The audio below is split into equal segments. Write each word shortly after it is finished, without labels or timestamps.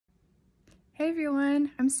Hey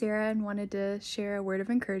everyone, I'm Sarah and wanted to share a word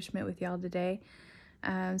of encouragement with y'all today.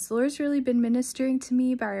 So the Lord's really been ministering to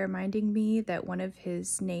me by reminding me that one of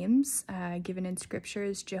his names given in scripture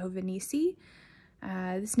is Jehovah Nissi.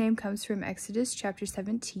 This name comes from Exodus chapter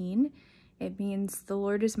 17. It means the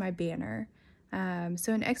Lord is my banner.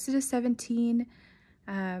 So in Exodus 17,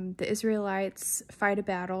 the Israelites fight a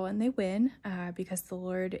battle and they win because the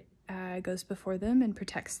Lord goes before them and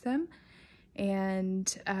protects them.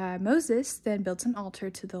 And Moses then builds an altar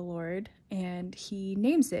to the Lord, and he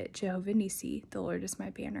names it Jehovah Nissi, the Lord is my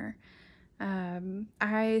banner.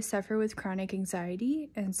 I suffer with chronic anxiety,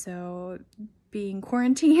 and so being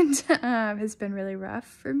quarantined has been really rough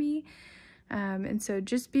for me. And so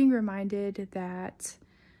just being reminded that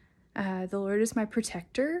the Lord is my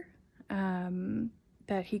protector,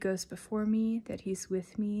 that he goes before me, that he's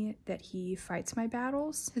with me, that he fights my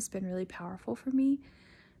battles has been really powerful for me.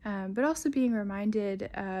 But also being reminded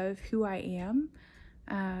of who I am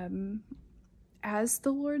as the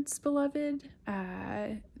Lord's beloved,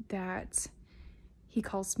 that he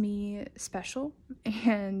calls me special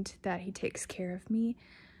and that he takes care of me,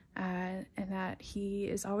 and that he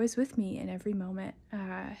is always with me in every moment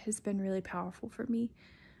has been really powerful for me.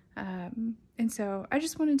 And so I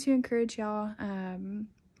just wanted to encourage y'all,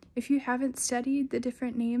 if you haven't studied the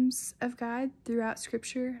different names of God throughout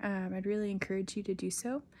Scripture, I'd really encourage you to do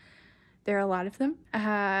so. There are a lot of them,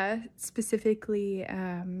 specifically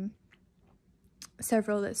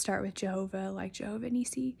several that start with Jehovah, like Jehovah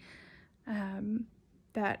Nissi,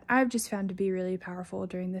 that I've just found to be really powerful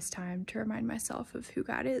during this time to remind myself of who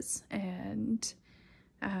God is, and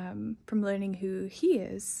from learning who he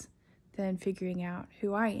is, then figuring out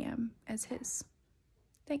who I am as his.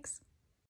 Thanks.